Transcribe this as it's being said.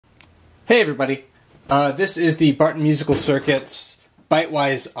Hey everybody, this is the Barton Musical Circuit's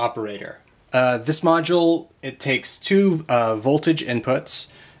Bytewise operator. This module, it takes two voltage inputs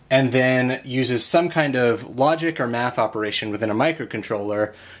and then uses some kind of logic or math operation within a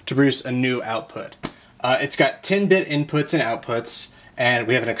microcontroller to produce a new output. It's got 10-bit inputs and outputs, and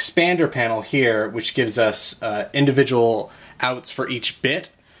we have an expander panel here which gives us individual outs for each bit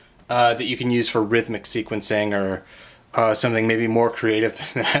that you can use for rhythmic sequencing or something maybe more creative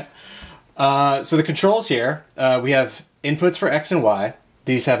than that. So the controls here, we have inputs for X and Y.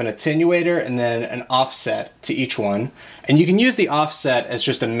 These have an attenuator and then an offset to each one. And you can use the offset as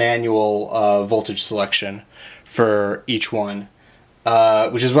just a manual voltage selection for each one,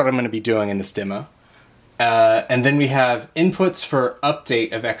 which is what I'm going to be doing in this demo. And then we have inputs for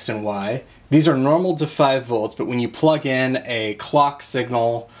update of X and Y. These are normal to 5 volts, but when you plug in a clock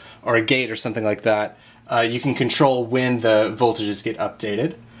signal or a gate or something like that, you can control when the voltages get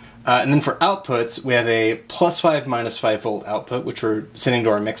updated. And then for outputs, we have a +5 -5 volt output, which we're sending to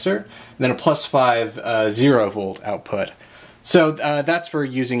our mixer, and then a +5 0 volt output. So that's for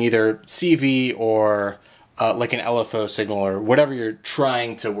using either CV or like an LFO signal or whatever you're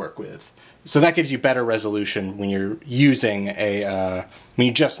trying to work with. So that gives you better resolution when you're using when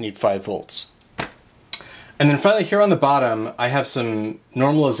you just need 5 volts. And then finally here on the bottom, I have some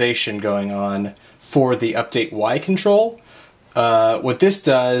normalization going on for the update Y control. What this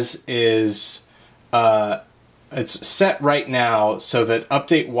does is it's set right now so that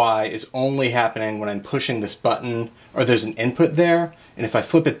update Y is only happening when I'm pushing this button or there's an input there, and if I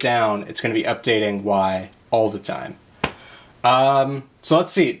flip it down, it's going to be updating Y all the time. So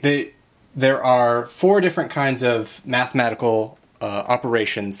let's see. There are 4 different kinds of mathematical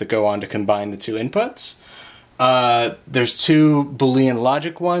operations that go on to combine the two inputs. There's 2 Boolean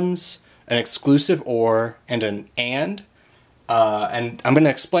logic ones, an exclusive OR, and an AND. And I'm going to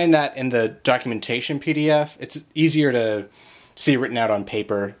explain that in the documentation PDF. It's easier to see written out on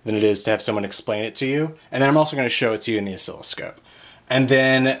paper than it is to have someone explain it to you. And then I'm also going to show it to you in the oscilloscope. And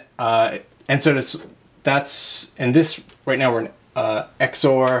then, that's, in this, right now we're in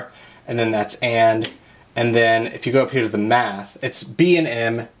XOR, and then that's AND. And then if you go up here to the math, it's B and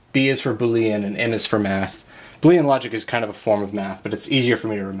M. B is for Boolean and M is for math. Boolean logic is kind of a form of math, but it's easier for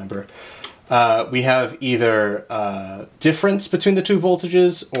me to remember. We have either difference between the 2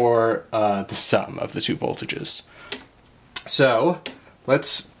 voltages or the sum of the 2 voltages. So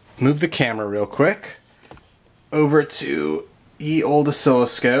let's move the camera real quick over to ye old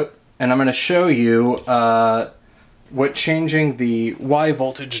oscilloscope, and I'm going to show you what changing the Y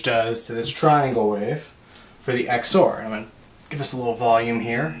voltage does to this triangle wave for the XOR. And I'm going to give us a little volume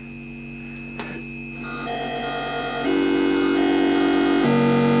here.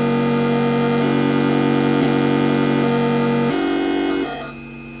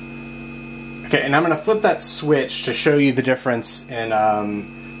 Okay, and I'm going to flip that switch to show you the difference in,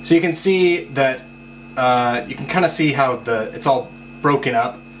 so you can see that, you can kind of see how it's all broken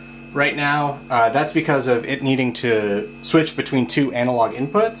up right now. That's because of it needing to switch between 2 analog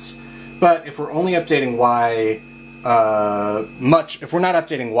inputs. But if we're only updating Y if we're not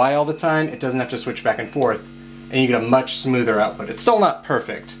updating Y all the time, it doesn't have to switch back and forth, and you get a much smoother output. It's still not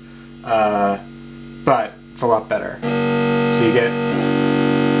perfect, but it's a lot better. So you get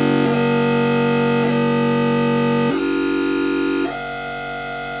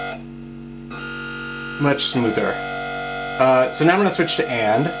much smoother. So now I'm going to switch to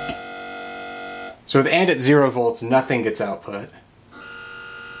AND. So with AND at 0 volts, nothing gets output.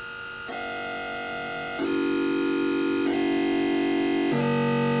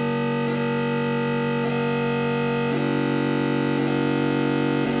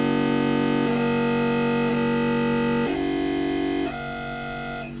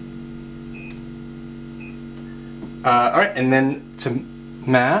 Alright, and then to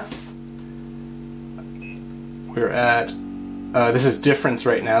math. We're at, this is difference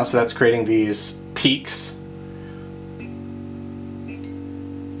right now, so that's creating these peaks.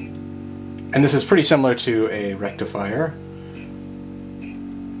 And this is pretty similar to a rectifier.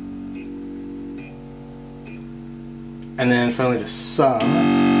 And then finally to sum.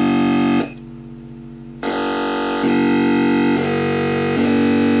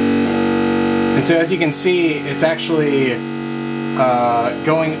 And so as you can see, it's actually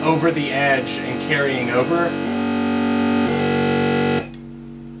going over the edge and carrying over.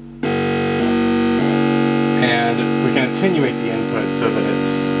 And we can attenuate the input so that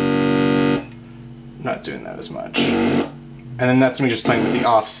it's not doing that as much. And then that's me just playing with the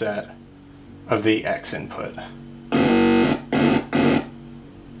offset of the X input.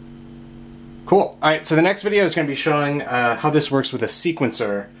 Cool. Alright, so the next video is going to be showing how this works with a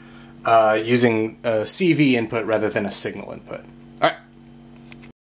sequencer using a CV input rather than a signal input.